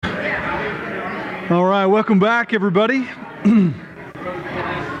All right, welcome back, everybody.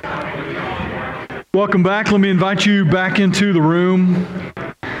 Welcome back. Let me invite you back into the room.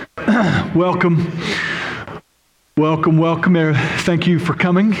 Welcome. Thank you for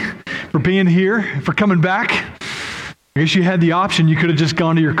coming, for being here, for coming back. I guess you had the option. You could have just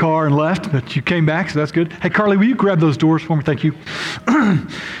gone to your car and left, but you came back, so that's good. Hey, Carly, will you grab those doors for me? Thank you.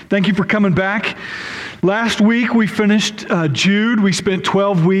 Thank you for coming back. Last week, we finished Jude. We spent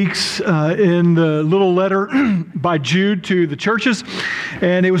 12 weeks in the little letter by Jude to the churches,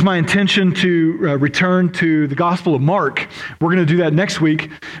 and it was my intention to return to the Gospel of Mark. We're going to do that next week.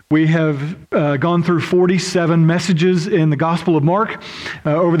 We have gone through 47 messages in the Gospel of Mark.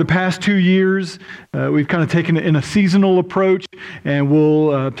 Over the past 2 years, we've kind of taken it in a seasonal approach, and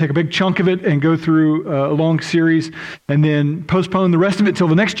we'll take a big chunk of it and go through a long series, and then postpone the rest of it till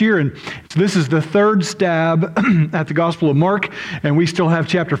the next year. And so this is the third stab at the Gospel of Mark, and we still have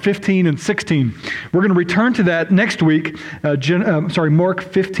chapter 15 and 16. We're going to return to that next week, Mark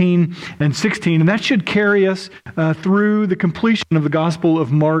 15 and 16, and that should carry us through the completion of the Gospel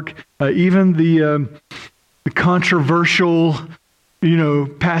of Mark, even the controversial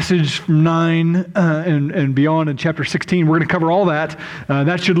passage from 9 and beyond in chapter 16. We're going to cover all that.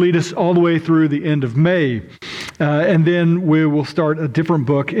 That should lead us all the way through the end of May. And then we will start a different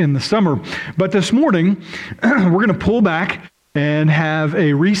book in the summer. But this morning, we're going to pull back and have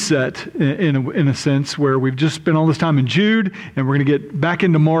a reset in a sense, where we've just spent all this time in Jude, and we're going to get back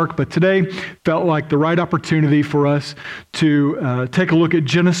into Mark. But today felt like the right opportunity for us to take a look at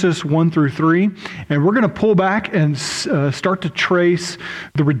Genesis 1 through 3. And we're going to pull back and start to trace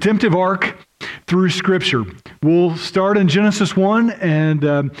the redemptive arc through Scripture. We'll start in Genesis 1, and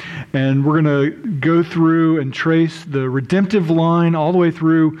we're going to go through and trace the redemptive line all the way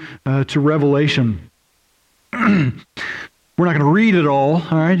through to Revelation. We're not going to read it all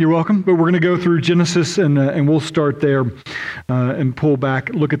right, you're welcome, but we're going to go through Genesis, and we'll start there and pull back,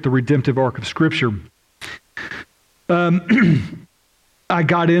 look at the redemptive arc of Scripture. I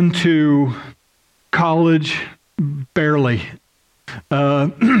got into college barely.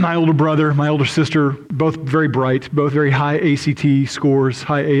 My older brother, my older sister, both very bright, both very high ACT scores,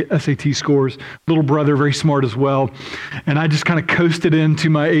 high SAT scores. Little brother, very smart as well. And I just kind of coasted into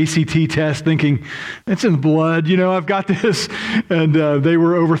my ACT test thinking, it's in the blood, I've got this. And they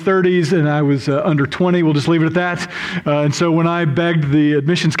were over 30s and I was under 20. We'll just leave it at that. And so when I begged the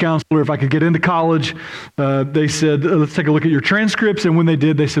admissions counselor if I could get into college, they said, let's take a look at your transcripts. And when they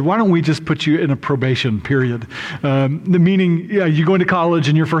did, they said, why don't we just put you in a probation period? Meaning, you go into college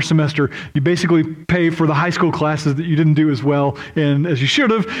in your first semester, you basically pay for the high school classes that you didn't do as well and as you should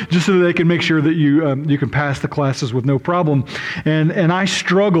have, just so that they can make sure that you can pass the classes with no problem. And I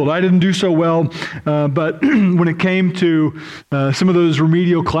struggled. I didn't do so well, but when it came to some of those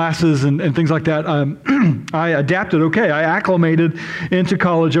remedial classes and things like that, I adapted okay. I acclimated into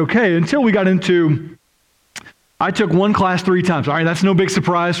college okay, until we got into... I took one class 3 times. All right, that's no big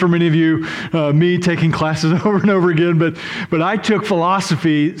surprise for many of you, me taking classes over and over again, but I took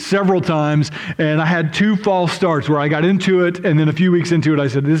philosophy several times, and I had 2 false starts where I got into it, and then a few weeks into it, I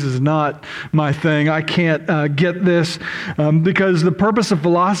said, this is not my thing. I can't get this, because the purpose of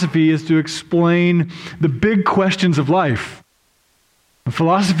philosophy is to explain the big questions of life.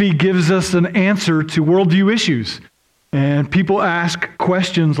 Philosophy gives us an answer to worldview issues. And people ask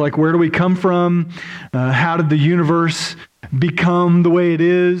questions like, where do we come from? How did the universe become the way it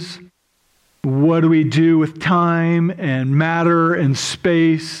is? What do we do with time and matter and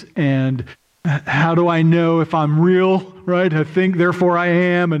space? And how do I know if I'm real, right? I think, therefore I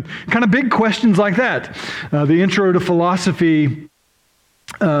am. And kind of big questions like that. The intro to philosophy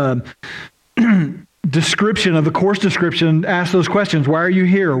description of the course description asks those questions. Why are you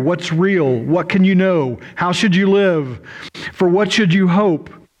here? What's real? What can you know? How should you live? For what should you hope?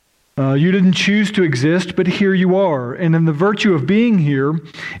 You didn't choose to exist, but here you are. And in the virtue of being here,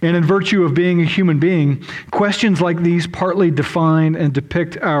 and in virtue of being a human being, questions like these partly define and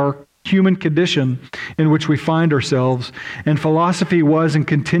depict our human condition in which we find ourselves. And philosophy was and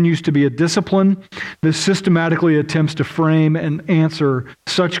continues to be a discipline that systematically attempts to frame and answer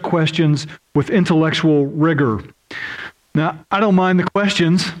such questions with intellectual rigor. Now, I don't mind the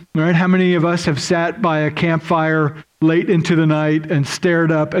questions, right? How many of us have sat by a campfire late into the night and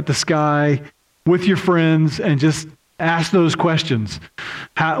stared up at the sky with your friends and just asked those questions?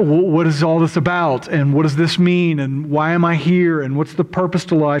 What is all this about? And what does this mean? And why am I here? And what's the purpose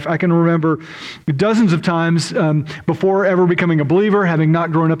to life? I can remember dozens of times before ever becoming a believer, having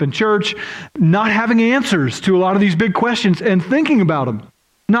not grown up in church, not having answers to a lot of these big questions and thinking about them.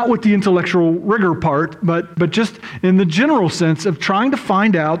 Not with the intellectual rigor part, but just in the general sense of trying to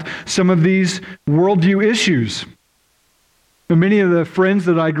find out some of these worldview issues. And many of the friends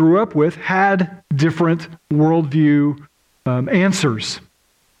that I grew up with had different worldview answers.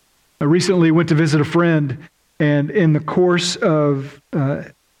 I recently went to visit a friend, and in the course of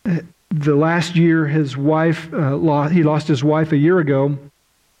the last year, his wife, he lost his wife a year ago.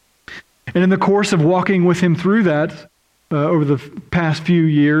 And in the course of walking with him through that, over the past few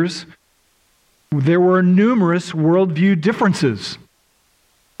years, there were numerous worldview differences.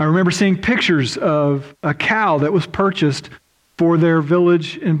 I remember seeing pictures of a cow that was purchased for their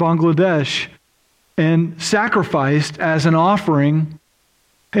village in Bangladesh and sacrificed as an offering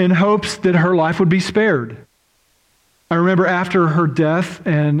in hopes that her life would be spared. I remember after her death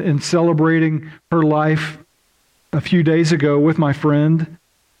and in celebrating her life a few days ago with my friend,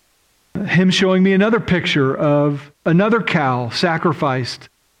 him showing me another picture of another cow sacrificed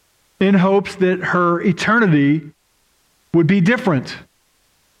in hopes that her eternity would be different,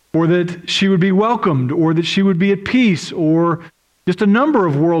 or that she would be welcomed, or that she would be at peace, or just a number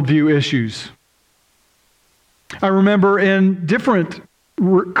of worldview issues. I remember in different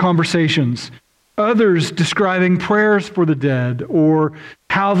conversations, others describing prayers for the dead, or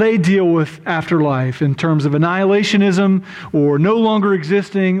how they deal with afterlife in terms of annihilationism, or no longer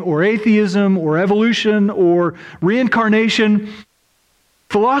existing, or atheism, or evolution, or reincarnation.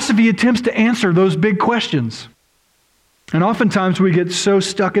 Philosophy attempts to answer those big questions. And oftentimes we get so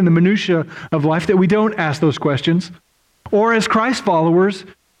stuck in the minutia of life that we don't ask those questions. Or as Christ followers,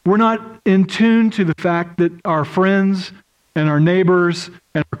 we're not in tune to the fact that our friends and our neighbors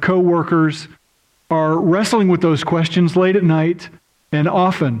and our co-workers are wrestling with those questions late at night and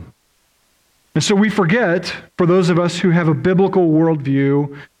often. And so we forget, for those of us who have a biblical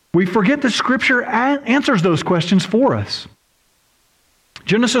worldview, we forget that Scripture answers those questions for us.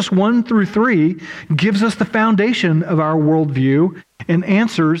 Genesis 1 through 3 gives us the foundation of our worldview and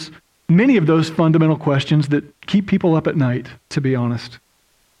answers many of those fundamental questions that keep people up at night, to be honest.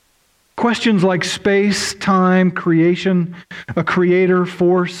 Questions like space, time, creation, a creator,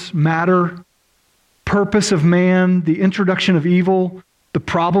 force, matter, purpose of man, the introduction of evil, the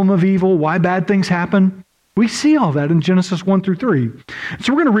problem of evil, why bad things happen. We see all that in Genesis 1 through 3.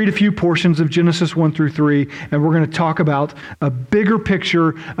 So we're going to read a few portions of Genesis 1 through 3, and we're going to talk about a bigger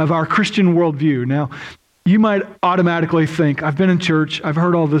picture of our Christian worldview. Now, you might automatically think, I've been in church, I've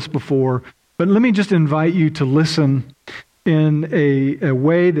heard all this before, but let me just invite you to listen in a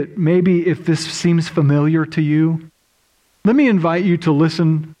way that maybe if this seems familiar to you, let me invite you to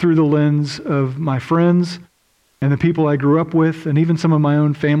listen through the lens of my friends and the people I grew up with, and even some of my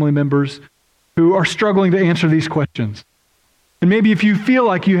own family members who are struggling to answer these questions. And maybe if you feel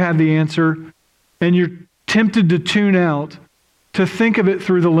like you have the answer and you're tempted to tune out, to think of it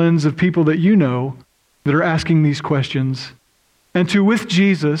through the lens of people that you know that are asking these questions, and to, with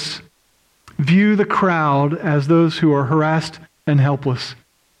Jesus, view the crowd as those who are harassed and helpless,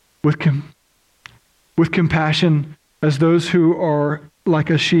 with compassion as those who are like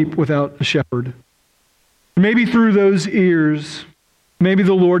a sheep without a shepherd. Maybe through those ears, maybe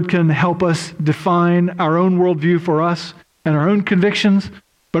the Lord can help us define our own worldview for us and our own convictions,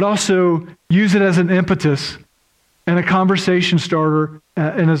 but also use it as an impetus and a conversation starter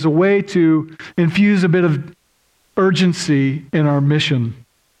and as a way to infuse a bit of urgency in our mission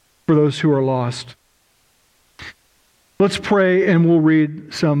for those who are lost. Let's pray and we'll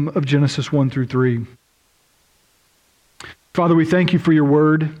read some of Genesis 1 through 3. Father, we thank you for your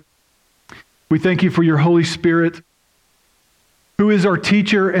word. We thank you for your Holy Spirit, who is our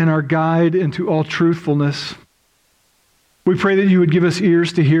teacher and our guide into all truthfulness. We pray that you would give us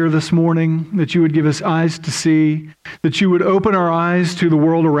ears to hear this morning, that you would give us eyes to see, that you would open our eyes to the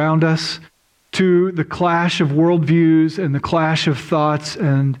world around us, to the clash of worldviews and the clash of thoughts,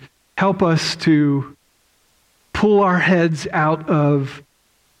 and help us to pull our heads out of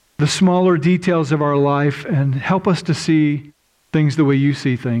the smaller details of our life and help us to see things the way you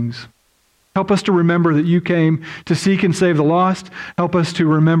see things. Help us to remember that you came to seek and save the lost. Help us to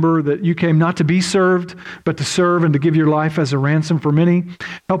remember that you came not to be served, but to serve and to give your life as a ransom for many.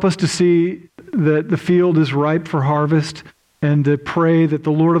 Help us to see that the field is ripe for harvest and to pray that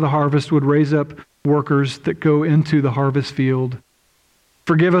the Lord of the harvest would raise up workers that go into the harvest field.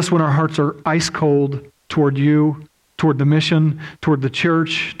 Forgive us when our hearts are ice cold toward you, toward the mission, toward the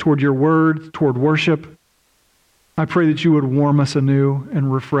church, toward your word, toward worship. I pray that you would warm us anew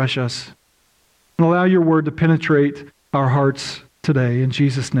and refresh us. And allow your word to penetrate our hearts today. In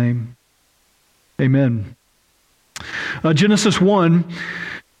Jesus' name, amen. Genesis 1,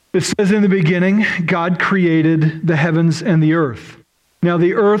 it says in the beginning, God created the heavens and the earth. Now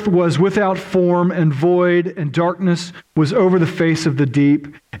the earth was without form and void, and darkness was over the face of the deep,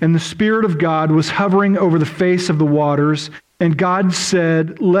 and the Spirit of God was hovering over the face of the waters. And God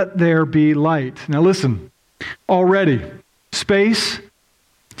said, "Let there be light." Now listen, already, space,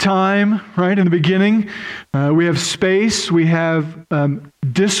 time, right? In the beginning, we have space, we have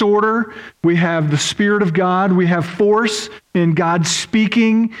disorder, we have the Spirit of God, we have force in God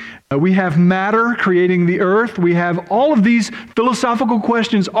speaking, we have matter creating the earth, we have all of these philosophical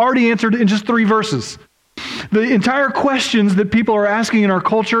questions already answered in just 3 verses. The entire questions that people are asking in our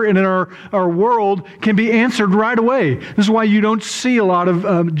culture and in our world can be answered right away. This is why you don't see a lot of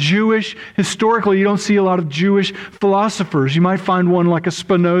historically, you don't see a lot of Jewish philosophers. You might find one like a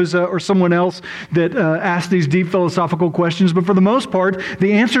Spinoza or someone else that asks these deep philosophical questions, but for the most part,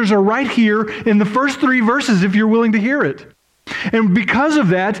 the answers are right here in the first 3 verses if you're willing to hear it. And because of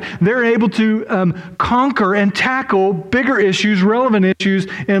that, they're able to conquer and tackle bigger issues, relevant issues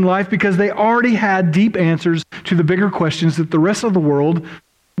in life, because they already had deep answers to the bigger questions that the rest of the world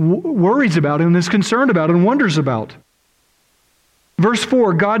worries about and is concerned about and wonders about. Verse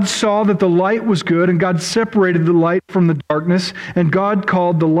 4, God saw that the light was good, and God separated the light from the darkness, and God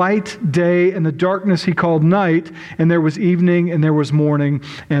called the light day, and the darkness he called night, and there was evening, and there was morning,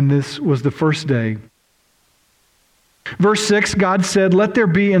 and this was the first day. Verse 6, God said, "Let there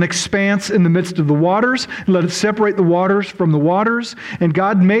be an expanse in the midst of the waters, and let it separate the waters from the waters." And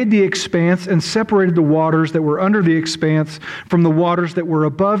God made the expanse and separated the waters that were under the expanse from the waters that were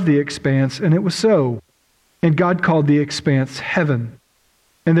above the expanse, and it was so. And God called the expanse heaven.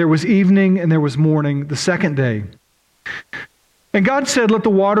 And there was evening and there was morning the second day. And God said, "Let the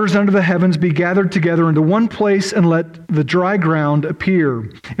waters under the heavens be gathered together into one place, and let the dry ground appear."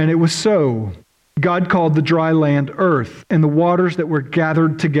 And it was so. God called the dry land earth, and the waters that were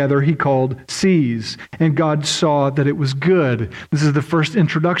gathered together he called seas. And God saw that it was good. This is the first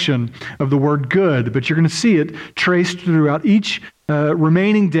introduction of the word good, but you're going to see it traced throughout each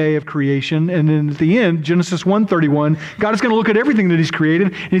remaining day of creation. And then at the end, Genesis 1:31, God is going to look at everything that he's created,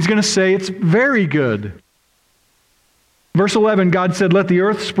 and he's going to say it's very good. Verse 11, God said, "Let the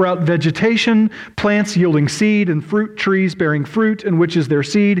earth sprout vegetation, plants yielding seed, and fruit trees bearing fruit, in which is their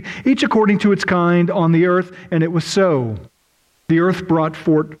seed, each according to its kind on the earth." And it was so. The earth brought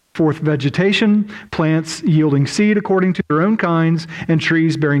forth vegetation, plants yielding seed according to their own kinds, and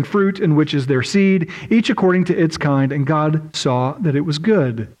trees bearing fruit, in which is their seed, each according to its kind. And God saw that it was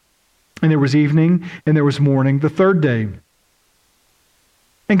good. And there was evening, and there was morning the third day.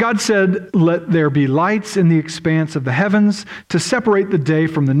 And God said, "Let there be lights in the expanse of the heavens to separate the day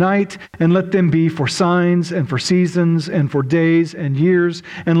from the night, and let them be for signs and for seasons and for days and years,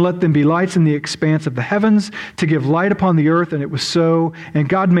 and let them be lights in the expanse of the heavens to give light upon the earth." And it was so. And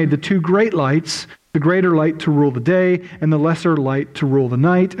God made the 2 great lights, the greater light to rule the day, and the lesser light to rule the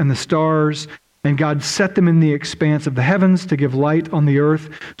night, and the stars. And God set them in the expanse of the heavens to give light on the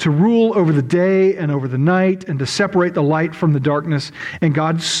earth, to rule over the day and over the night, and to separate the light from the darkness. And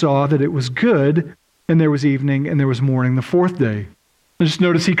God saw that it was good, and there was evening, and there was morning the 4th day. And just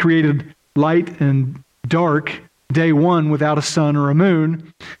notice he created light and dark, day 1, without a sun or a moon.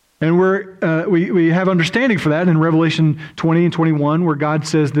 And we have understanding for that in Revelation 20 and 21, where God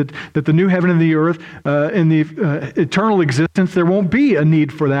says that the new heaven and the earth, in the eternal existence, there won't be a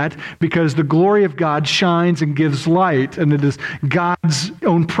need for that, because the glory of God shines and gives light, and it is God's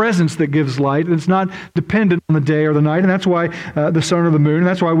own presence that gives light, and it's not dependent on the day or the night, and that's why the sun or the moon, and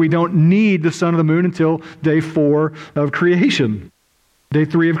that's why we don't need the sun or the moon until day 4 of creation, day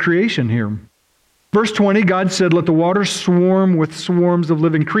 3 of creation here. Verse 20, God said, "Let the waters swarm with swarms of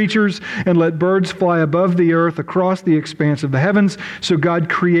living creatures, and let birds fly above the earth across the expanse of the heavens." So God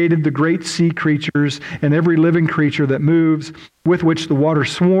created the great sea creatures and every living creature that moves, with which the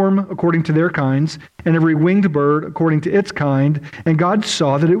waters swarm according to their kinds, and every winged bird according to its kind. And God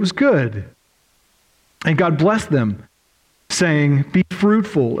saw that it was good. And God blessed them, saying, "Be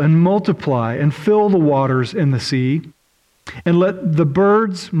fruitful and multiply and fill the waters in the sea. And let the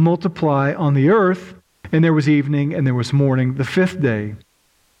birds multiply on the earth." And there was evening and there was morning the 5th day.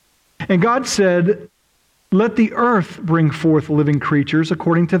 And God said, "Let the earth bring forth living creatures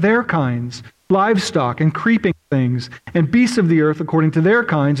according to their kinds, livestock and creeping things, and beasts of the earth according to their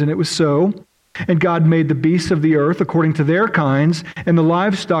kinds." And it was so. And God made the beasts of the earth according to their kinds, and the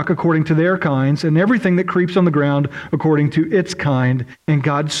livestock according to their kinds, and everything that creeps on the ground according to its kind. And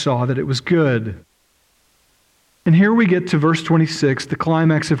God saw that it was good. And here we get to verse 26, the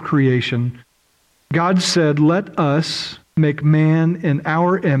climax of creation. God said, "Let us make man in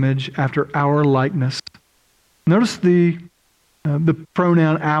our image after our likeness." Notice the The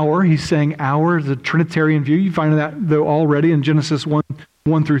pronoun our, he's saying our is a Trinitarian view. You find that, though, already in Genesis 1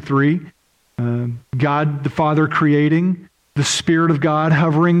 through 3. God the Father creating, the Spirit of God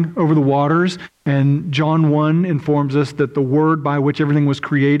hovering over the waters, and John 1 informs us that the Word by which everything was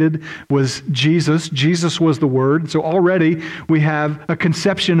created was Jesus. Jesus was the Word. So already we have a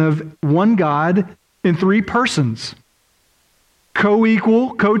conception of one God in three persons.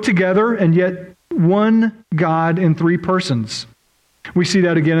 Co-equal, co-together, and yet one God in three persons. We see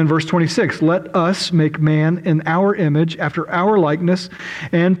that again in verse 26. Let us make man in our image, after our likeness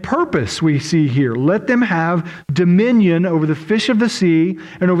and purpose, we see here. Let them have dominion over the fish of the sea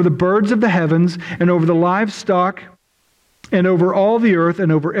and over the birds of the heavens and over the livestock and over all the earth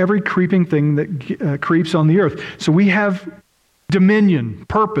and over every creeping thing that creeps on the earth. So we have dominion,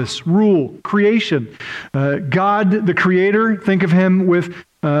 purpose, rule, creation. God, the Creator, think of Him with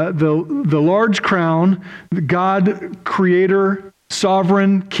the large crown. God, Creator,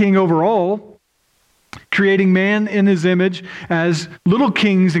 sovereign, king over all, creating man in His image as little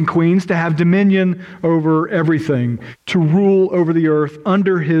kings and queens to have dominion over everything, to rule over the earth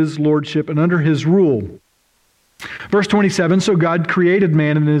under His lordship and under His rule. Verse 27, so God created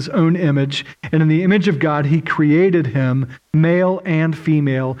man in His own image, and in the image of God He created him, male and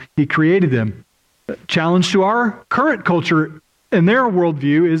female, He created them. Challenge to our current culture and their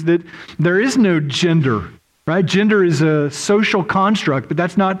worldview is that there is no gender. Right? Gender is a social construct, but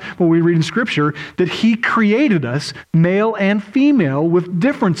that's not what we read in Scripture, that He created us, male and female, with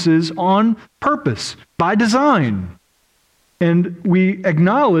differences on purpose, by design. And we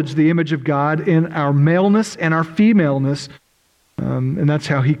acknowledge the image of God in our maleness and our femaleness, and that's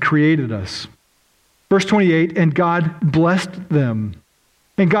how He created us. Verse 28, and God blessed them.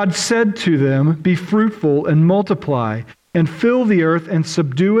 And God said to them, be fruitful and multiply, and fill the earth and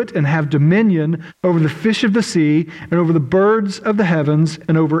subdue it and have dominion over the fish of the sea and over the birds of the heavens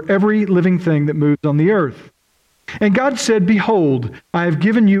and over every living thing that moves on the earth. And God said, behold, I have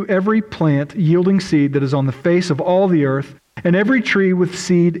given you every plant yielding seed that is on the face of all the earth, and every tree with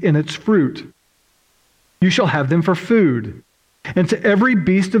seed in its fruit. You shall have them for food. And to every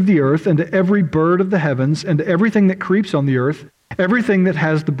beast of the earth, and to every bird of the heavens, and to everything that creeps on the earth, everything that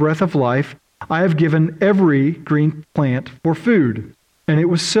has the breath of life, I have given every green plant for food. And it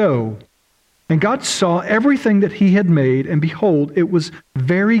was so. And God saw everything that He had made, and behold, it was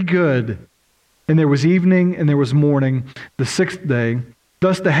very good. And there was evening, and there was morning, the sixth day.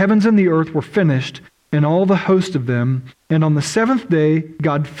 Thus the heavens and the earth were finished, and all the host of them. And on the seventh day,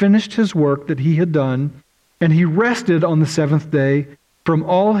 God finished His work that He had done, and He rested on the seventh day from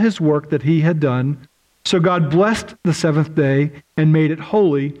all His work that He had done. So God blessed the seventh day and made it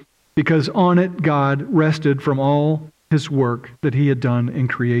holy, because on it God rested from all His work that He had done in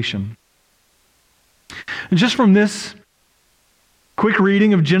creation. And just from this quick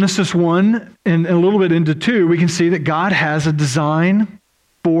reading of Genesis 1 and a little bit into 2, we can see that God has a design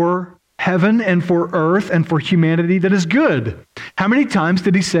for heaven and for earth and for humanity that is good. How many times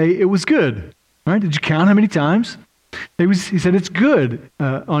did He say it was good? All right, did you count how many times? He said it's good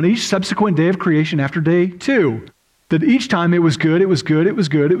on each subsequent day of creation after day 2. That each time it was good, it was good, it was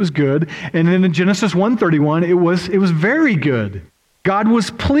good, it was good. And then in Genesis 1:31, it was very good. God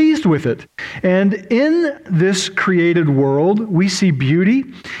was pleased with it. And in this created world, we see beauty,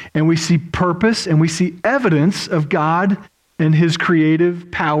 and we see purpose, and we see evidence of God and His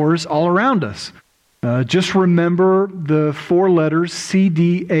creative powers all around us. Just remember the 4 letters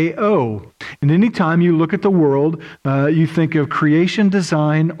CDAO. And anytime you look at the world, you think of creation,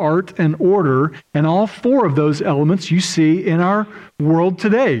 design, art, and order, and all 4 of those elements you see in our world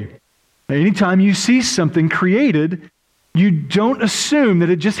today. Anytime you see something created, you don't assume that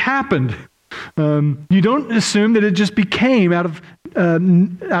it just happened. You don't assume that it just became out of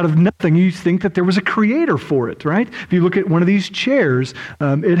nothing. You think that there was a creator for it, right? If you look at one of these chairs,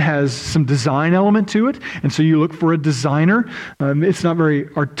 it has some design element to it, and so you look for a designer. It's not very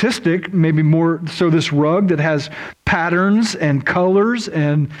artistic, maybe more so this rug that has patterns and colors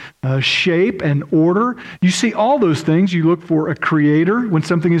and shape and order. You see all those things. You look for a creator when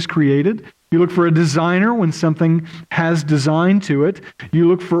something is created. You look for a designer when something has design to it. You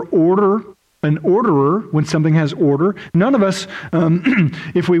look for order, an orderer when something has order. None of us,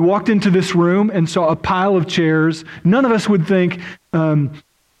 if we walked into this room and saw a pile of chairs, none of us would think,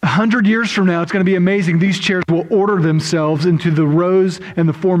 100 years from now, it's going to be amazing. These chairs will order themselves into the rows and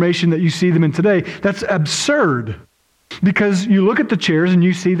the formation that you see them in today. That's absurd. Because you look at the chairs and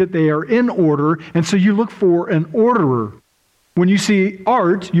you see that they are in order, and so you look for an orderer. When you see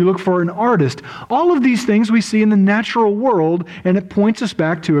art, you look for an artist. All of these things we see in the natural world, and it points us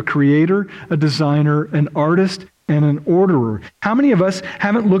back to a creator, a designer, an artist, and an orderer. How many of us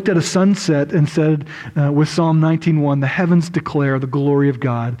haven't looked at a sunset and said with Psalm 19:1, the heavens declare the glory of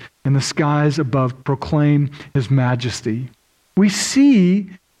God, and the skies above proclaim his majesty? We see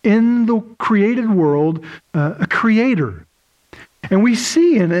in the created world a creator. And we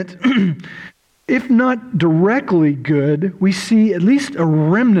see in it, if not directly good, we see at least a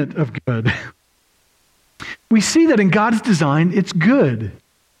remnant of good. We see that in God's design, it's good.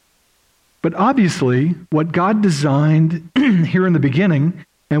 But obviously, what God designed here in the beginning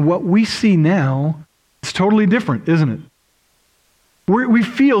and what we see now is totally different, isn't it? We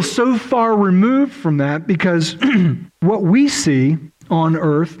feel so far removed from that because what we see on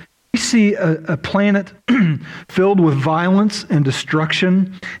earth, we see a planet filled with violence and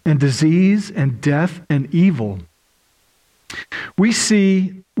destruction and disease and death and evil. We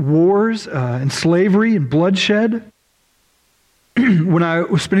see wars and slavery and bloodshed. When I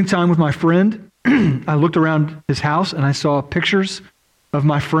was spending time with my friend, I looked around his house and I saw pictures of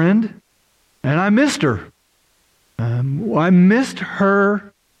my friend, and I missed her. I missed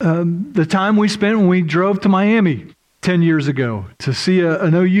her the time we spent when we drove to Miami 10 years ago to see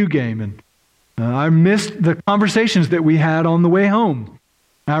an OU game. And I missed the conversations that we had on the way home.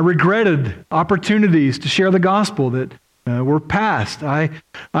 I regretted opportunities to share the gospel that were past. I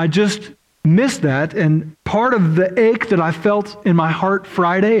just missed that. And part of the ache that I felt in my heart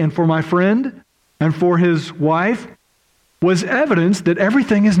Friday and for my friend and for his wife was evidence that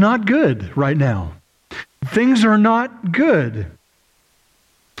everything is not good right now. Things are not good.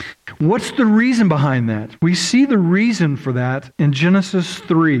 What's the reason behind that? We see the reason for that in Genesis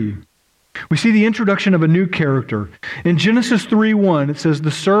 3. We see the introduction of a new character. In Genesis 3:1, it says,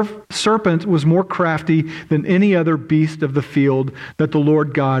 the serpent was more crafty than any other beast of the field that the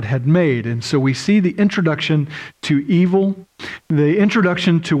Lord God had made. And so we see the introduction to evil, the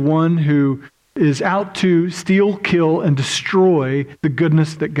introduction to one who is out to steal, kill, and destroy the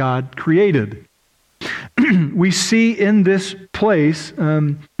goodness that God created. We see in this place,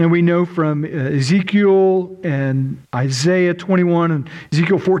 and we know from Ezekiel and Isaiah 21 and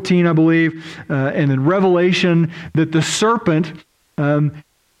Ezekiel 14, I believe, and in Revelation, that the serpent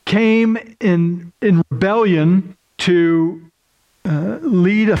came in rebellion to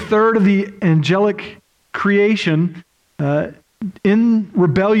lead a third of the angelic creation in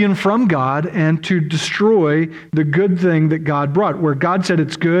rebellion from God and to destroy the good thing that God brought. Where God said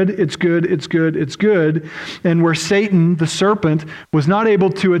it's good, it's good, it's good, it's good, and where Satan, the serpent, was not able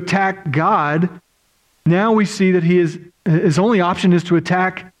to attack God, now we see that his only option is to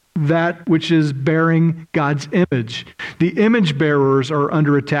attack that which is bearing God's image. The image bearers are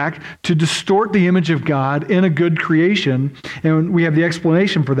under attack to distort the image of God in a good creation, and we have the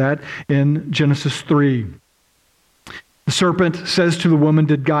explanation for that in Genesis 3. The serpent says to the woman,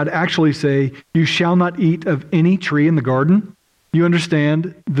 did God actually say, you shall not eat of any tree in the garden? You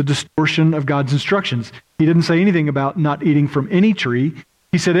understand the distortion of God's instructions. He didn't say anything about not eating from any tree.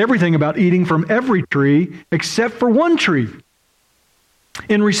 He said everything about eating from every tree except for one tree.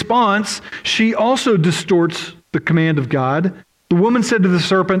 In response, she also distorts the command of God. The woman said to the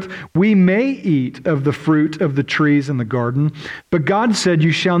serpent, we may eat of the fruit of the trees in the garden, but God said,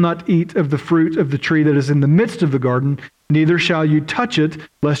 you shall not eat of the fruit of the tree that is in the midst of the garden, neither shall you touch it,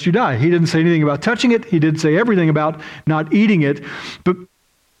 lest you die. He didn't say anything about touching it. He did say everything about not eating it. But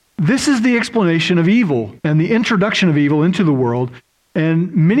this is the explanation of evil and the introduction of evil into the world.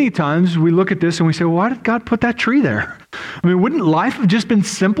 And many times we look at this and we say, well, why did God put that tree there? I mean, wouldn't life have just been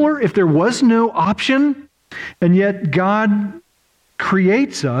simpler if there was no option? And yet God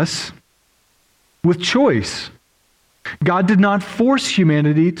creates us with choice. God did not force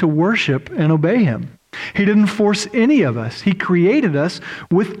humanity to worship and obey him. He didn't force any of us. He created us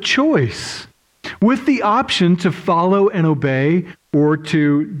with choice, with the option to follow and obey or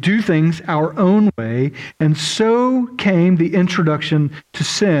to do things our own way. And so came the introduction to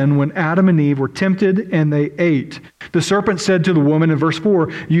sin when Adam and Eve were tempted and they ate. The serpent said to the woman in verse 4,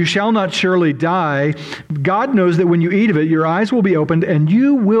 you shall not surely die. God knows that when you eat of it, your eyes will be opened and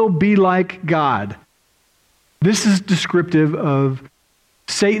you will be like God. This is descriptive of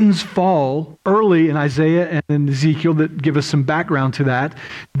Satan's fall early in Isaiah and in Ezekiel that give us some background to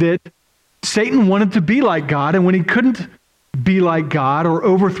that Satan wanted to be like God, and when he couldn't be like God or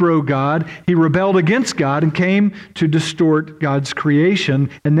overthrow God, he rebelled against God and came to distort God's creation.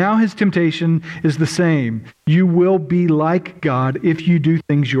 And now his temptation is the same. You will be like God if you do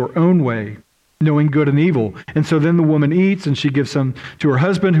things your own way, knowing good and evil. And so then the woman eats and she gives some to her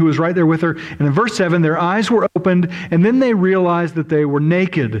husband who was right there with her. And in verse 7, their eyes were opened and then they realized that they were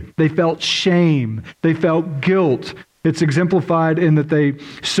naked. They felt shame. They felt guilt. It's exemplified in that they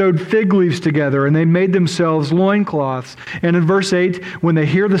sewed fig leaves together and they made themselves loincloths. And in verse 8, when they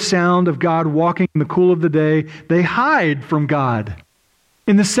hear the sound of God walking in the cool of the day, they hide from God.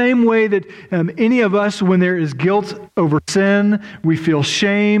 In the same way that any of us, when there is guilt over sin, we feel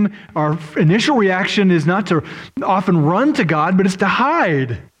shame, our initial reaction is not to often run to God, but it's to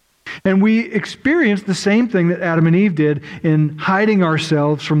hide. And we experience the same thing that Adam and Eve did in hiding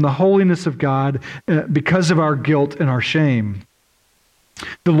ourselves from the holiness of God because of our guilt and our shame.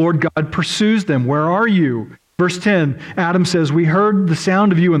 The Lord God pursues them. Where are you? Verse 10, Adam says, we heard the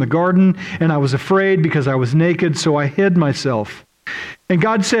sound of you in the garden, and I was afraid because I was naked, so I hid myself. And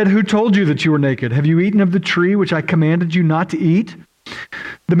God said, who told you that you were naked? Have you eaten of the tree which I commanded you not to eat?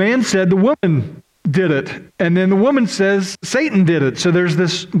 The man said, the woman did it. And then the woman says, Satan did it. So there's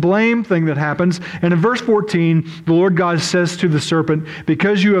this blame thing that happens. And in verse 14, the Lord God says to the serpent,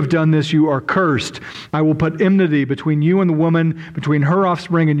 because you have done this, you are cursed. I will put enmity between you and the woman, between her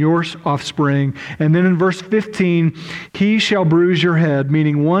offspring and your offspring. And then in verse 15, he shall bruise your head,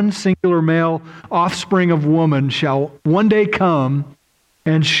 meaning one singular male offspring of woman shall one day come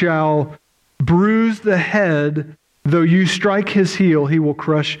and shall bruise the head. Though you strike his heel, he will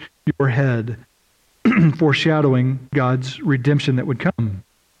crush your head. Foreshadowing God's redemption that would come.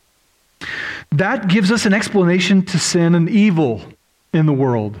 That gives us an explanation to sin and evil in the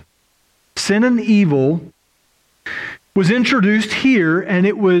world. Sin and evil was introduced here, and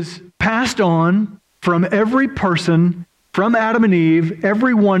it was passed on from every person, from Adam and Eve.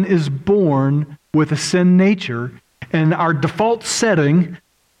 Everyone is born with a sin nature, and our default setting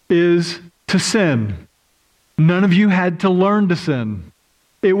is to sin. None of you had to learn to sin.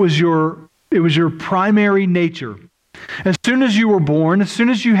 It was your primary nature. As soon as you were born, as soon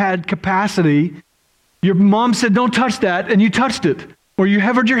as you had capacity, your mom said, don't touch that, and you touched it. Or you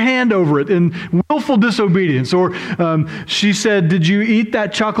hovered your hand over it in willful disobedience. Or she said, did you eat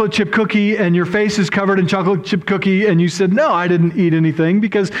that chocolate chip cookie and your face is covered in chocolate chip cookie? And you said, no, I didn't eat anything,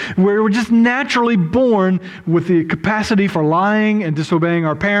 because we're just naturally born with the capacity for lying and disobeying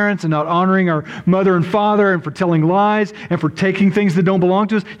our parents and not honoring our mother and father, and for telling lies and for taking things that don't belong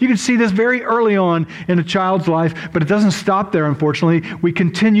to us. You can see this very early on in a child's life, but it doesn't stop there, unfortunately. We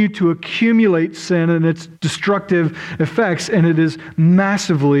continue to accumulate sin and its destructive effects, and it is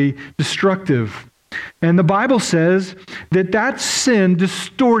massively destructive. And the Bible says that sin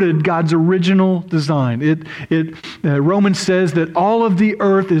distorted God's original design. Romans says that all of the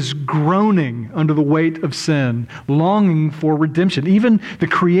earth is groaning under the weight of sin, longing for redemption. Even the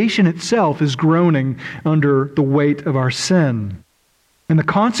creation itself is groaning under the weight of our sin. And the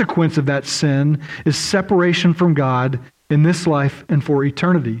consequence of that sin is separation from God in this life and for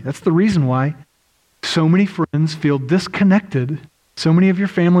eternity. That's the reason why so many friends feel disconnected. So many of your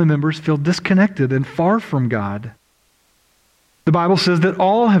family members feel disconnected and far from God. The Bible says that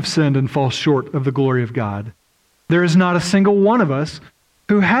all have sinned and fall short of the glory of God. There is not a single one of us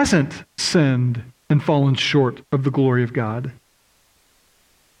who hasn't sinned and fallen short of the glory of God.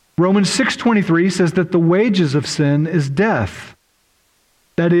 Romans 6:23 says that the wages of sin is death.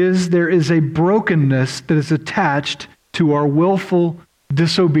 That is, there is a brokenness that is attached to our willful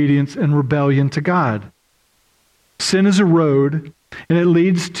disobedience and rebellion to God. Sin is a road, and it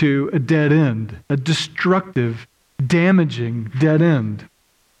leads to a dead end, a destructive, damaging dead end.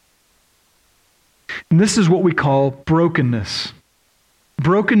 And this is what we call brokenness.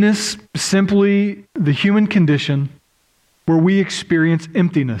 Brokenness, simply the human condition where we experience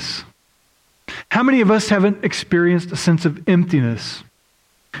emptiness. How many of us haven't experienced a sense of emptiness?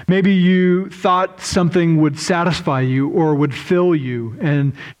 Maybe you thought something would satisfy you or would fill you,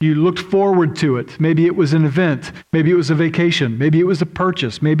 and you looked forward to it. Maybe it was an event. Maybe it was a vacation. Maybe it was a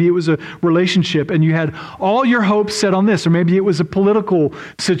purchase. Maybe it was a relationship, and you had all your hopes set on this. Or maybe it was a political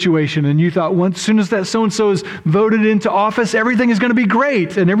situation, and you thought, well, as soon as that so-and-so is voted into office, everything is going to be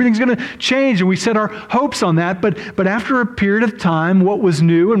great, and everything's going to change, and we set our hopes on that. But after a period of time, what was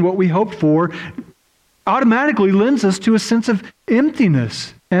new and what we hoped for automatically lends us to a sense of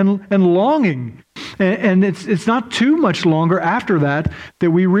emptiness and longing. And it's not too much longer after that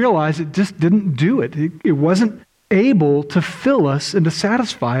we realize it just didn't do it. It wasn't able to fill us and to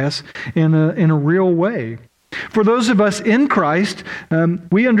satisfy us in a real way. For those of us in Christ,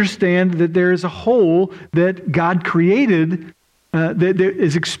 we understand that there is a hole that God created that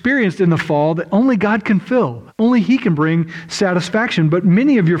is experienced in the fall that only God can fill. Only He can bring satisfaction. But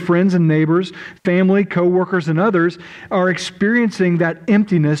many of your friends and neighbors, family, co-workers, and others are experiencing that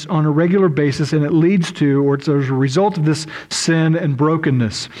emptiness on a regular basis, and it leads to, or it's as a result of this sin and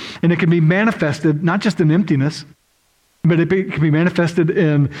brokenness. And it can be manifested not just in emptiness, but it can be manifested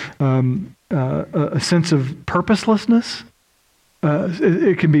in a sense of purposelessness.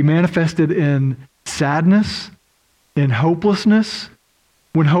 It can be manifested in sadness, in hopelessness.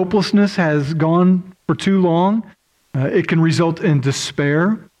 When hopelessness has gone for too long, it can result in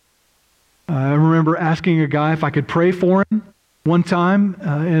despair. I remember asking a guy if I could pray for him one time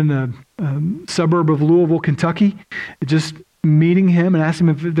in a suburb of Louisville, Kentucky, just meeting him and asking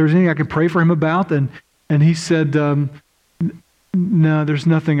him if there's anything I could pray for him about. And he said, no, there's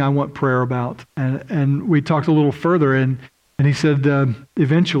nothing I want prayer about. And we talked a little further, and he said,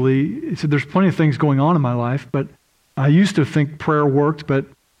 eventually, he said, there's plenty of things going on in my life, but I used to think prayer worked, but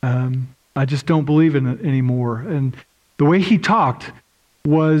I just don't believe in it anymore. And the way he talked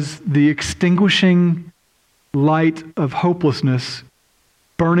was the extinguishing light of hopelessness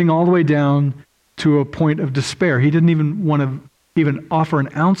burning all the way down to a point of despair. He didn't even want to even offer an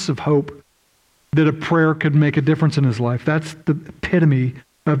ounce of hope that a prayer could make a difference in his life. That's the epitome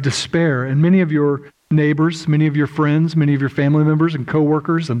of despair. And many of your neighbors, many of your friends, many of your family members and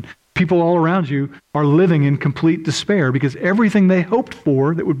coworkers and people all around you are living in complete despair because everything they hoped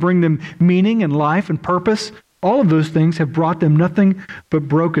for that would bring them meaning and life and purpose, all of those things have brought them nothing but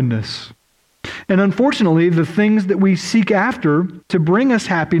brokenness. And unfortunately, the things that we seek after to bring us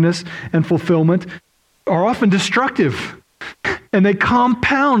happiness and fulfillment are often destructive, and they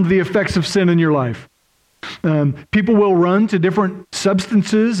compound the effects of sin in your life. People will run to different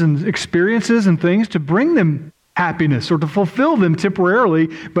substances and experiences and things to bring them happiness or to fulfill them temporarily,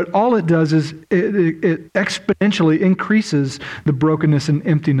 but all it does is it exponentially increases the brokenness and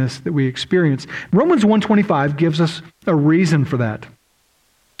emptiness that we experience. Romans 1:25 gives us a reason for that.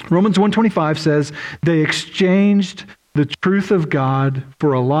 Romans 1:25 says, they exchanged the truth of God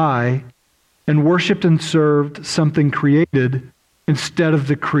for a lie and worshiped and served something created instead of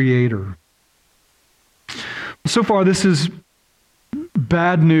the Creator. So far, this is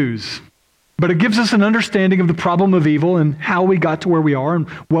bad news, but it gives us an understanding of the problem of evil and how we got to where we are and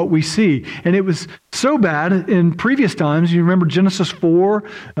what we see. And it was so bad in previous times. You remember Genesis 4,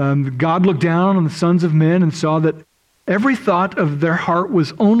 God looked down on the sons of men and saw that every thought of their heart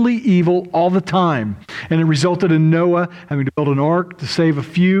was only evil all the time. And it resulted in Noah having to build an ark to save a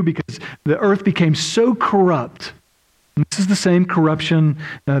few because the earth became so corrupt. And this is the same corruption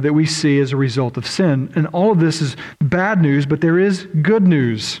that we see as a result of sin. And all of this is bad news, but there is good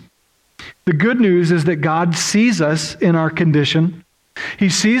news. The good news is that God sees us in our condition. He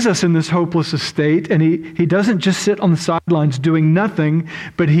sees us in this hopeless estate, and he doesn't just sit on the sidelines doing nothing,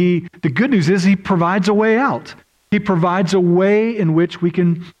 but the good news is He provides a way out. He provides a way in which we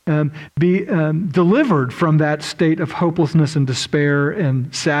can be delivered from that state of hopelessness and despair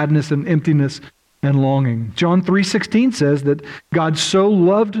and sadness and emptiness and longing. John 3:16 says that God so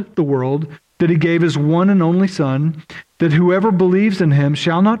loved the world that He gave His one and only Son, that whoever believes in Him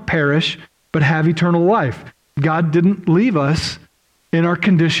shall not perish, but have eternal life. God didn't leave us in our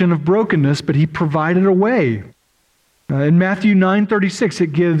condition of brokenness, but He provided a way. In Matthew 9:36,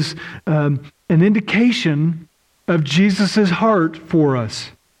 it gives an indication of Jesus' heart for us.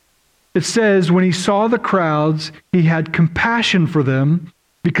 It says, when He saw the crowds, He had compassion for them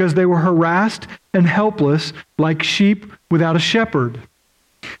because they were harassed and helpless like sheep without a shepherd.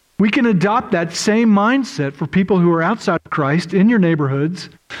 We can adopt that same mindset for people who are outside of Christ in your neighborhoods,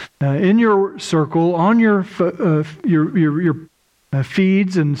 in your circle, on your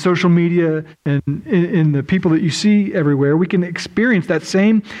feeds and social media, and in the people that you see everywhere. We can experience that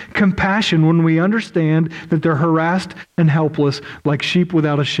same compassion when we understand that they're harassed and helpless like sheep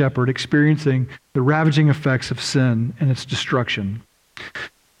without a shepherd, experiencing the ravaging effects of sin and its destruction.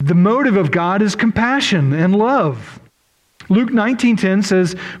 The motive of God is compassion and love. Luke 19:10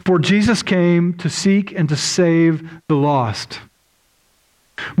 says, for Jesus came to seek and to save the lost.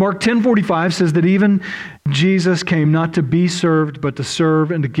 Mark 10:45 says that even Jesus came not to be served, but to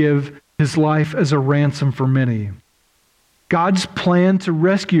serve and to give His life as a ransom for many. God's plan to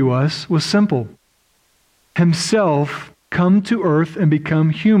rescue us was simple. Himself come to earth and become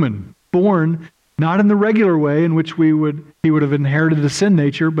human, born not in the regular way in which He would have inherited a sin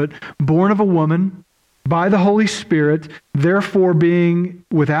nature, but born of a woman by the Holy Spirit, therefore being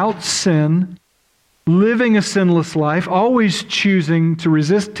without sin, living a sinless life, always choosing to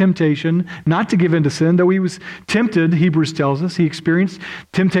resist temptation, not to give in to sin, though He was tempted, Hebrews tells us. He experienced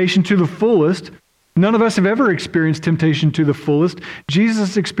temptation to the fullest. None of us have ever experienced temptation to the fullest.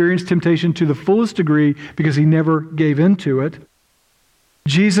 Jesus experienced temptation to the fullest degree because He never gave in to it.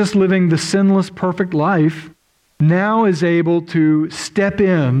 Jesus, living the sinless, perfect life, now is able to step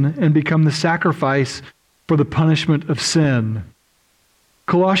in and become the sacrifice for the punishment of sin.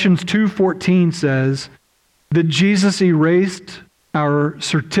 Colossians 2:14 says, that Jesus erased our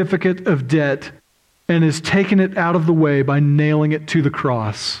certificate of debt and has taken it out of the way by nailing it to the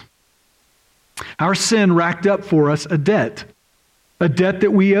cross. Our sin racked up for us a debt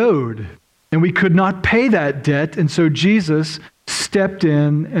that we owed, and we could not pay that debt, and so Jesus stepped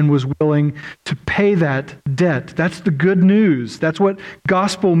in and was willing to pay that debt. That's the good news. That's what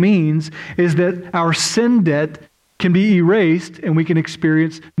gospel means, is that our sin debt can be erased and we can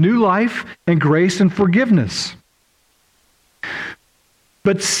experience new life and grace and forgiveness.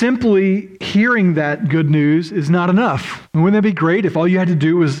 But simply hearing that good news is not enough. Wouldn't that be great if all you had to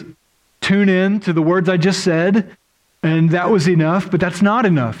do was tune in to the words I just said and that was enough? But that's not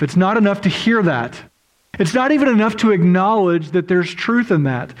enough. It's not enough to hear that. It's not even enough to acknowledge that there's truth in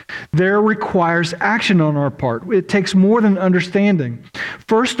that. There requires action on our part. It takes more than understanding.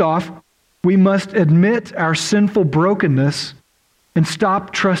 First off, we must admit our sinful brokenness and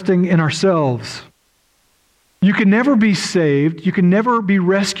stop trusting in ourselves. You can never be saved. You can never be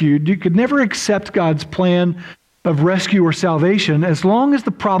rescued. You could never accept God's plan of rescue or salvation as long as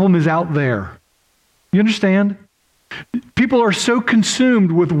the problem is out there. You understand? People are so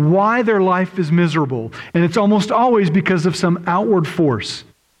consumed with why their life is miserable, and it's almost always because of some outward force.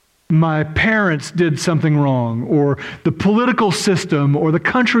 My parents did something wrong, or the political system, or the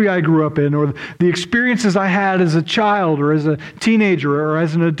country I grew up in, or the experiences I had as a child, or as a teenager, or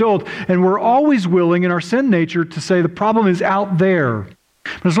as an adult. And we're always willing in our sin nature to say the problem is out there.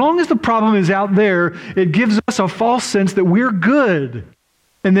 But as long as the problem is out there, it gives us a false sense that we're good,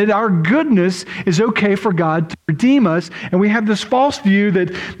 and that our goodness is okay for God to redeem us. And we have this false view that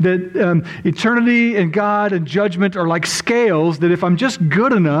eternity and God and judgment are like scales, that if I'm just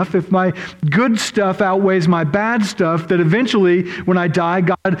good enough, if my good stuff outweighs my bad stuff, that eventually when I die,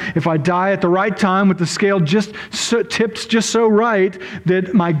 God, if I die at the right time with the scale just tipped just so right,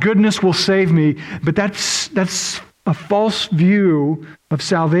 that my goodness will save me. But that's a false view of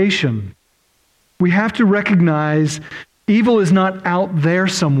salvation. We have to recognize evil is not out there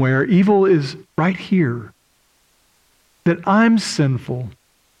somewhere. Evil is right here. That I'm sinful.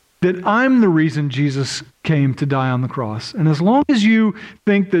 That I'm the reason Jesus came to die on the cross. And as long as you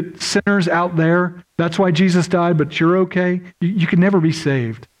think that sinners out there, that's why Jesus died, but you're okay, you can never be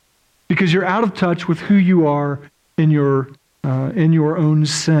saved. Because you're out of touch with who you are in your own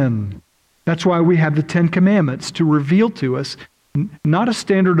sin. That's why we have the 10 Commandments to reveal to us not a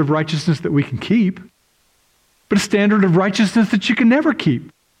standard of righteousness that we can keep, but a standard of righteousness that you can never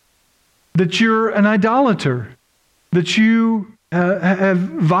keep. That you're an idolater. That you have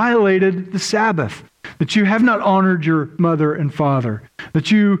violated the Sabbath. That you have not honored your mother and father. That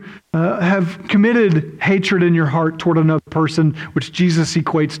you have committed hatred in your heart toward another person, which Jesus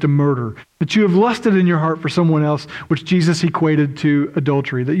equates to murder. That you have lusted in your heart for someone else, which Jesus equated to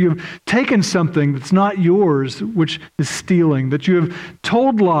adultery. That you have taken something that's not yours, which is stealing. That you have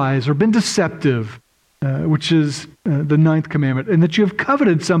told lies or been deceptive, which is the 9th commandment, and that you have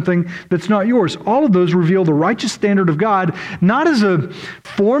coveted something that's not yours. All of those reveal the righteous standard of God, not as a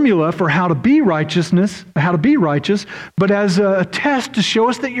formula for how to be righteous, but as a test to show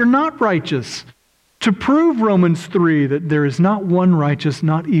us that you're not righteous. To prove Romans 3, that there is not one righteous,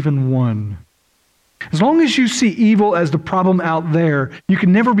 not even one. As long as you see evil as the problem out there, you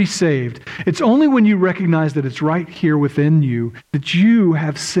can never be saved. It's only when you recognize that it's right here within you, that you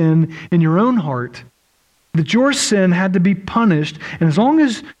have sin in your own heart, that your sin had to be punished. And as long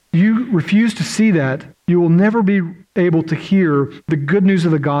as you refuse to see that, you will never be able to hear the good news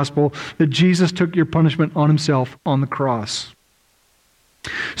of the gospel that Jesus took your punishment on himself on the cross.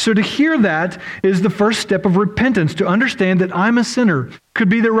 So to hear that is the first step of repentance, to understand that I'm a sinner. Could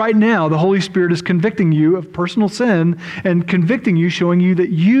be that right now the Holy Spirit is convicting you of personal sin and convicting you, showing you that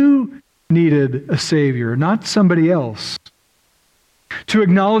you needed a Savior, not somebody else. To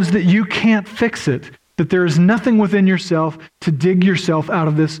acknowledge that you can't fix it, that there is nothing within yourself to dig yourself out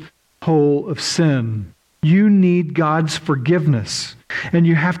of this hole of sin. You need God's forgiveness. And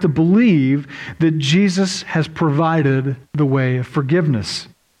you have to believe that Jesus has provided the way of forgiveness.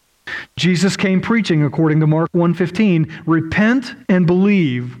 Jesus came preaching, according to Mark 1:15, repent and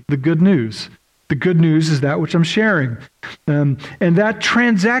believe the good news. The good news is that which I'm sharing. And that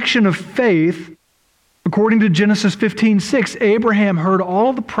transaction of faith, according to Genesis 15:6, Abraham heard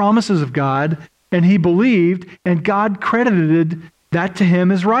all the promises of God, and he believed, and God credited that to him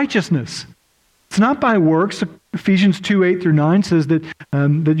as righteousness. It's not by works. Ephesians 2:8-9 says that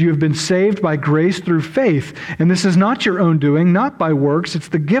you have been saved by grace through faith. And this is not your own doing, not by works. It's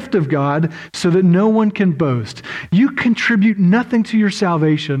the gift of God so that no one can boast. You contribute nothing to your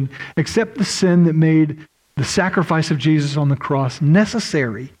salvation except the sin that made the sacrifice of Jesus on the cross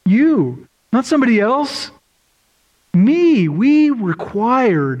necessary. You, not somebody else. We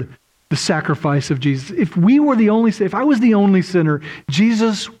required the sacrifice of Jesus. If I was the only sinner,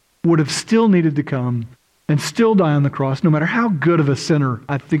 Jesus would have still needed to come and still die on the cross, no matter how good of a sinner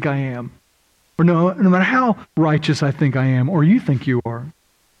I think I am, or no matter how righteous I think I am, or you think you are.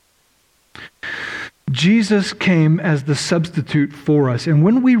 Jesus came as the substitute for us. And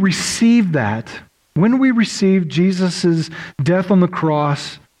when we receive that, when we receive Jesus' death on the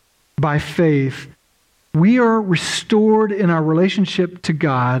cross by faith, we are restored in our relationship to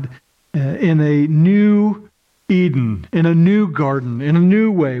God in a new Eden, in a new garden, in a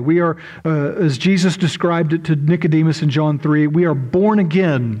new way. We are, as Jesus described it to Nicodemus in John 3, we are born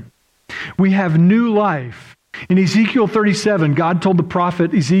again. We have new life. In Ezekiel 37, God told the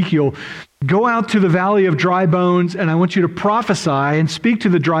prophet Ezekiel, go out to the valley of dry bones, and I want you to prophesy and speak to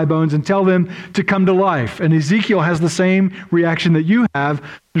the dry bones and tell them to come to life. And Ezekiel has the same reaction that you have.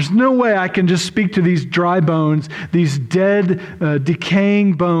 There's no way I can just speak to these dry bones, these dead,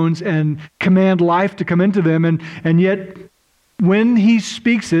 decaying bones, and command life to come into them. And yet, when he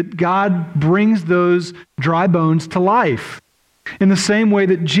speaks it, God brings those dry bones to life. In the same way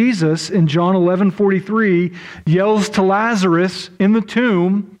that Jesus, in John 11:43, yells to Lazarus in the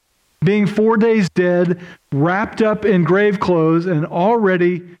tomb, being 4 days dead, wrapped up in grave clothes and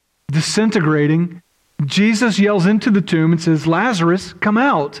already disintegrating, Jesus yells into the tomb and says, Lazarus, come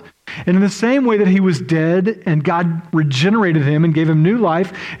out. And in the same way that he was dead and God regenerated him and gave him new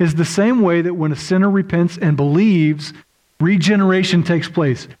life, is the same way that when a sinner repents and believes, regeneration takes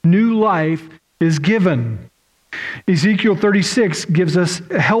place. New life is given. Ezekiel 36 gives us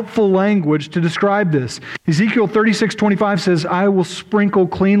helpful language to describe this. Ezekiel 36:25 says, I will sprinkle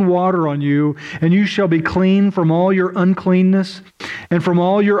clean water on you, and you shall be clean from all your uncleanness, and from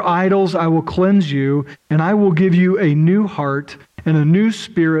all your idols I will cleanse you, and I will give you a new heart, and a new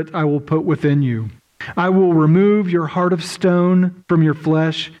spirit I will put within you. I will remove your heart of stone from your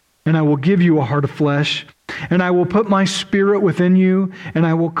flesh, and I will give you a heart of flesh. And I will put my spirit within you, and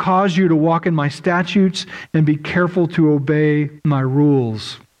I will cause you to walk in my statutes and be careful to obey my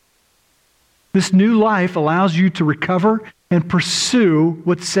rules. This new life allows you to recover and pursue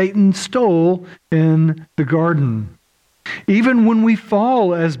what Satan stole in the garden. Even when we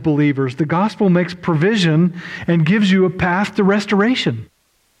fall as believers, the gospel makes provision and gives you a path to restoration.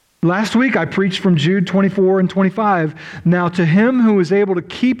 Last week I preached from Jude 24 and 25. Now to him who is able to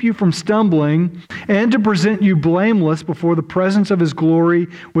keep you from stumbling and to present you blameless before the presence of his glory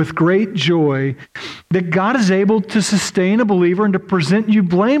with great joy, that God is able to sustain a believer and to present you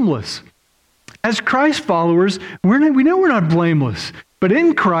blameless. As Christ followers, we know we're not blameless, but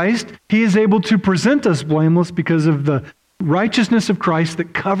in Christ, he is able to present us blameless because of the righteousness of Christ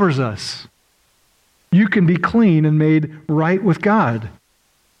that covers us. You can be clean and made right with God.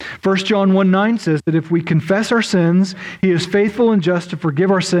 1 John 1:9 says that if we confess our sins, he is faithful and just to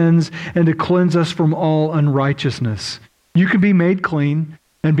forgive our sins and to cleanse us from all unrighteousness. You can be made clean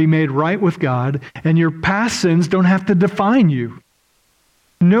and be made right with God, and your past sins don't have to define you.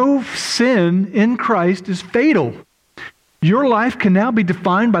 No sin in Christ is fatal. Your life can now be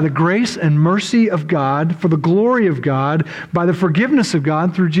defined by the grace and mercy of God, for the glory of God, by the forgiveness of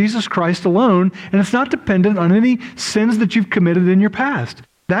God through Jesus Christ alone, and it's not dependent on any sins that you've committed in your past.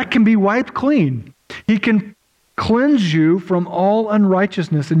 That can be wiped clean. He can cleanse you from all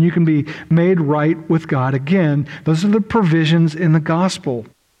unrighteousness, and you can be made right with God again. Those are the provisions in the gospel.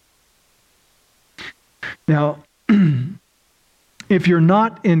 Now, if you're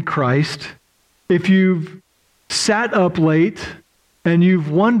not in Christ, if you've sat up late and you've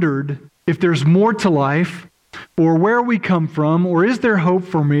wondered if there's more to life, or where we come from, or is there hope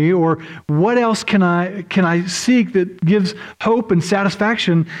for me, or what else can I seek that gives hope and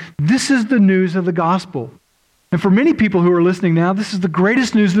satisfaction, this is the news of the gospel. And for many people who are listening now, this is the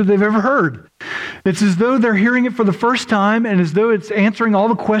greatest news that they've ever heard. It's as though they're hearing it for the first time, and as though it's answering all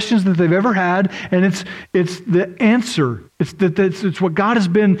the questions that they've ever had, and it's the answer. It's what God has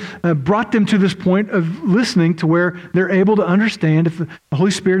been brought them to this point of listening to where they're able to understand. If the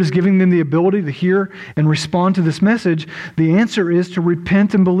Holy Spirit is giving them the ability to hear and respond to this message, the answer is to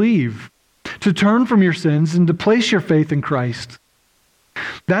repent and believe, to turn from your sins and to place your faith in Christ.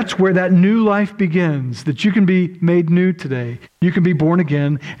 That's where that new life begins, that you can be made new today. You can be born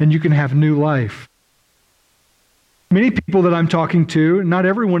again, and you can have new life. Many people that I'm talking to, not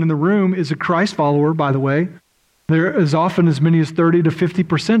everyone in the room is a Christ follower, by the way. There is often as many as 30 to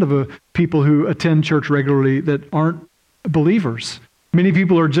 50% of people who attend church regularly that aren't believers. Many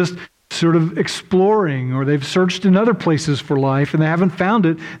people are just sort of exploring, or they've searched in other places for life and they haven't found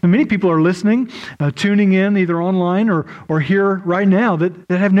it. And many people are listening, tuning in either online or here right now that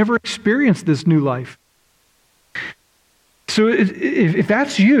have never experienced this new life. So if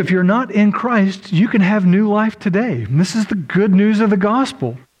that's you, if you're not in Christ, you can have new life today. And this is the good news of the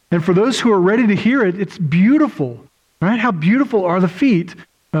gospel. And for those who are ready to hear it, it's beautiful, right? How beautiful are the feet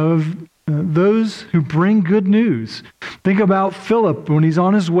of those who bring good news. Think about Philip when he's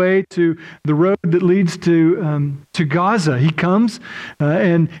on his way to the road that leads to Gaza. He comes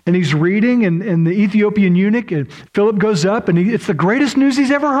and he's reading, and the Ethiopian eunuch, and Philip goes up, and it's the greatest news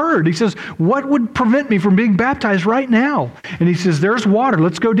he's ever heard. He says, "What would prevent me from being baptized right now?" And he says, "There's water.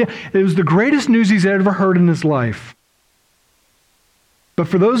 Let's go down." It was the greatest news he's ever heard in his life. But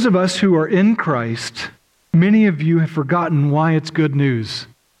for those of us who are in Christ, many of you have forgotten why it's good news.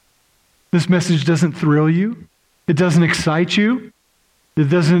 This message doesn't thrill you. It doesn't excite you. It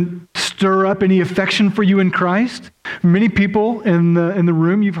doesn't stir up any affection for you in Christ. Many people in the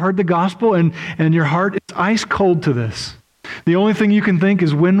room, you've heard the gospel, and your heart is ice cold to this. The only thing you can think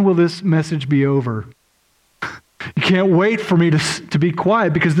is, when will this message be over? You can't wait for me to be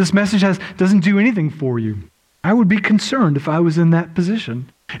quiet because this message doesn't do anything for you. I would be concerned if I was in that position.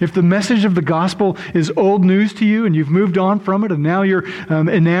 If the message of the gospel is old news to you and you've moved on from it and now you're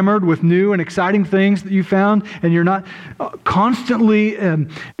enamored with new and exciting things that you found, and you're not constantly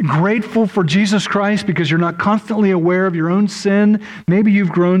grateful for Jesus Christ because you're not constantly aware of your own sin, maybe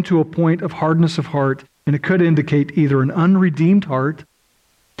you've grown to a point of hardness of heart, and it could indicate either an unredeemed heart,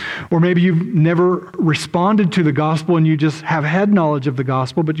 or maybe you've never responded to the gospel and you just have had knowledge of the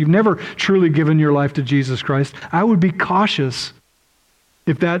gospel, but you've never truly given your life to Jesus Christ. I would be cautious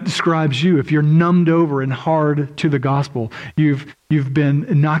if that describes you. If you're numbed over and hard to the gospel, you've been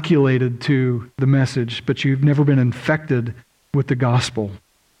inoculated to the message, but you've never been infected with the gospel.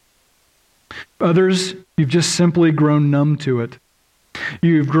 Others, you've just simply grown numb to it.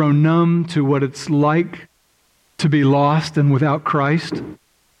 You've grown numb to what it's like to be lost and without Christ.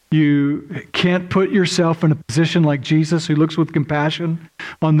 You can't put yourself in a position like Jesus, who looks with compassion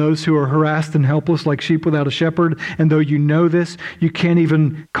on those who are harassed and helpless like sheep without a shepherd. And though you know this, you can't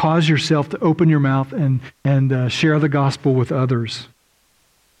even cause yourself to open your mouth and share the gospel with others.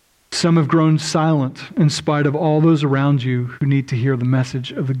 Some have grown silent in spite of all those around you who need to hear the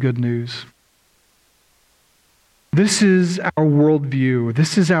message of the good news. This is our worldview.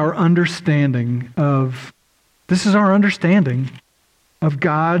 This is our understanding of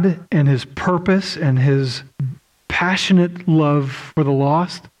God and His purpose and His passionate love for the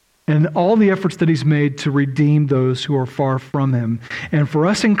lost, and all the efforts that He's made to redeem those who are far from Him. And for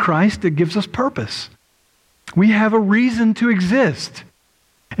us in Christ, it gives us purpose. We have a reason to exist.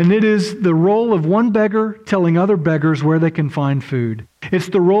 And it is the role of one beggar telling other beggars where they can find food. It's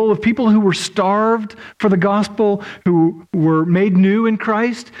the role of people who were starved for the gospel, who were made new in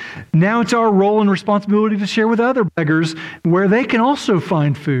Christ. Now it's our role and responsibility to share with other beggars where they can also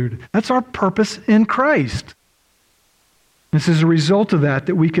find food. That's our purpose in Christ. This is a result of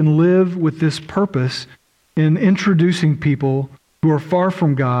that we can live with this purpose in introducing people who are far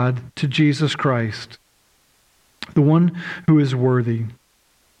from God to Jesus Christ, the one who is worthy.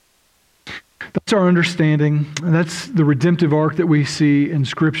 That's our understanding. That's the redemptive arc that we see in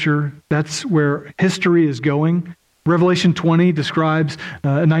Scripture. That's where history is going. Revelation 19 describes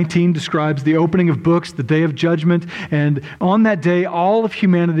the opening of books, the day of judgment. And on that day, all of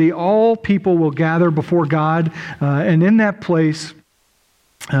humanity, all people will gather before God. And in that place,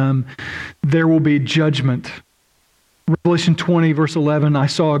 there will be judgment. Revelation 20, verse 11, I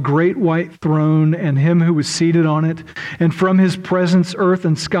saw a great white throne and Him who was seated on it. And from His presence, earth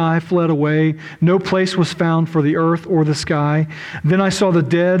and sky fled away. No place was found for the earth or the sky. Then I saw the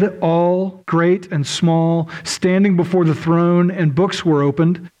dead, all great and small, standing before the throne, and books were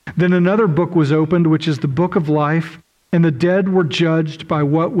opened. Then another book was opened, which is the book of life. And the dead were judged by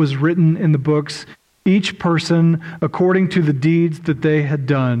what was written in the books, each person according to the deeds that they had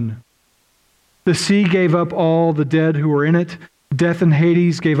done. The sea gave up all the dead who were in it. Death and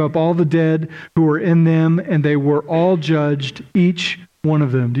Hades gave up all the dead who were in them, and they were all judged, each one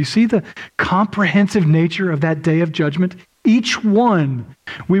of them. Do you see the comprehensive nature of that day of judgment? Each one.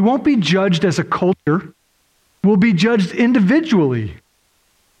 We won't be judged as a culture. We'll be judged individually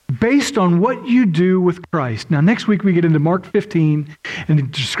based on what you do with Christ. Now, next week we get into Mark 15, and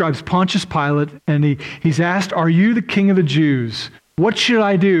it describes Pontius Pilate, and he's asked, "Are you the King of the Jews? What should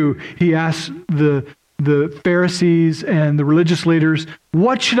I do?" He asks the Pharisees and the religious leaders,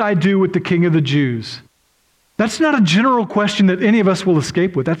 "What should I do with the King of the Jews?" That's not a general question that any of us will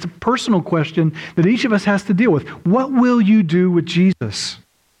escape with. That's a personal question that each of us has to deal with. What will you do with Jesus?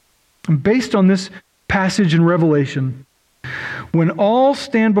 And based on this passage in Revelation, when all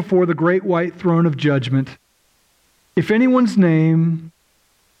stand before the great white throne of judgment, if anyone's name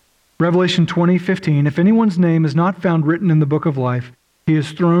Revelation 20:15, if anyone's name is not found written in the book of life, he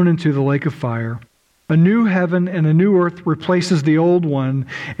is thrown into the lake of fire. A new heaven and a new earth replaces the old one,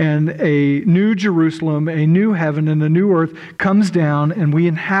 and a new Jerusalem, a new heaven and a new earth comes down, and we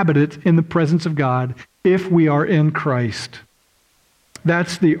inhabit it in the presence of God if we are in Christ.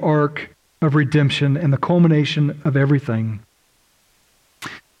 That's the arc of redemption and the culmination of everything.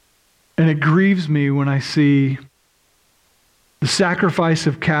 And it grieves me when I see the sacrifice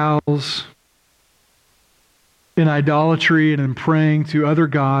of cows in idolatry and in praying to other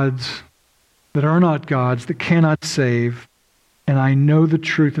gods that are not gods, that cannot save, and I know the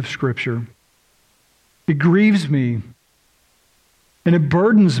truth of Scripture. It grieves me, and it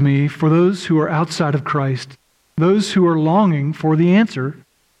burdens me for those who are outside of Christ, those who are longing for the answer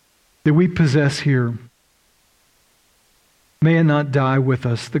that we possess here. May it not die with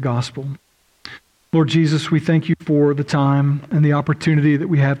us, the gospel. Lord Jesus, we thank you for the time and the opportunity that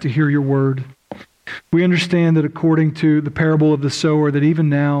we have to hear your word. We understand that according to the parable of the sower, that even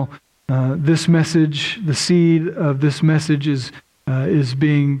now this message, the seed of this message is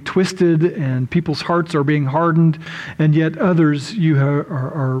being twisted and people's hearts are being hardened, and yet others you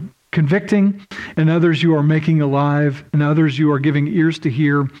are convicting, and others you are making alive, and others you are giving ears to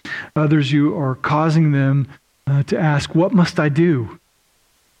hear, others you are causing them to ask, what must I do?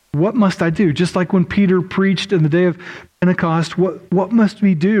 What must I do? Just like when Peter preached in the day of Pentecost, what must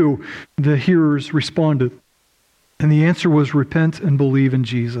we do? The hearers responded. And the answer was repent and believe in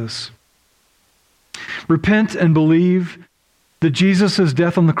Jesus. Repent and believe that Jesus'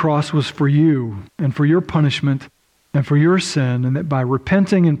 death on the cross was for you and for your punishment and for your sin, and that by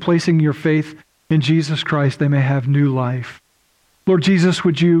repenting and placing your faith in Jesus Christ, they may have new life. Lord Jesus,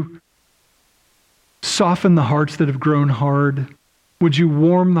 would you soften the hearts that have grown hard? Would you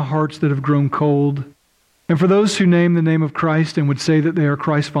warm the hearts that have grown cold? And for those who name the name of Christ and would say that they are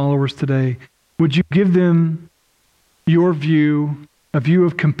Christ followers today, would you give them your view, a view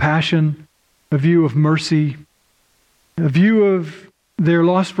of compassion, a view of mercy, a view of their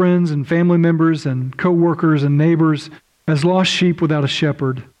lost friends and family members and co-workers and neighbors as lost sheep without a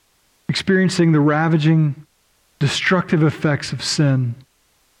shepherd, experiencing the ravaging, destructive effects of sin.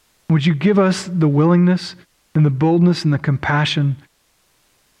 Would you give us the willingness and the boldness and the compassion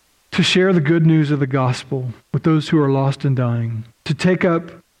to share the good news of the gospel with those who are lost and dying, to take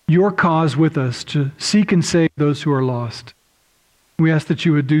up your cause with us, to seek and save those who are lost. We ask that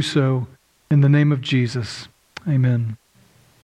you would do so in the name of Jesus. Amen.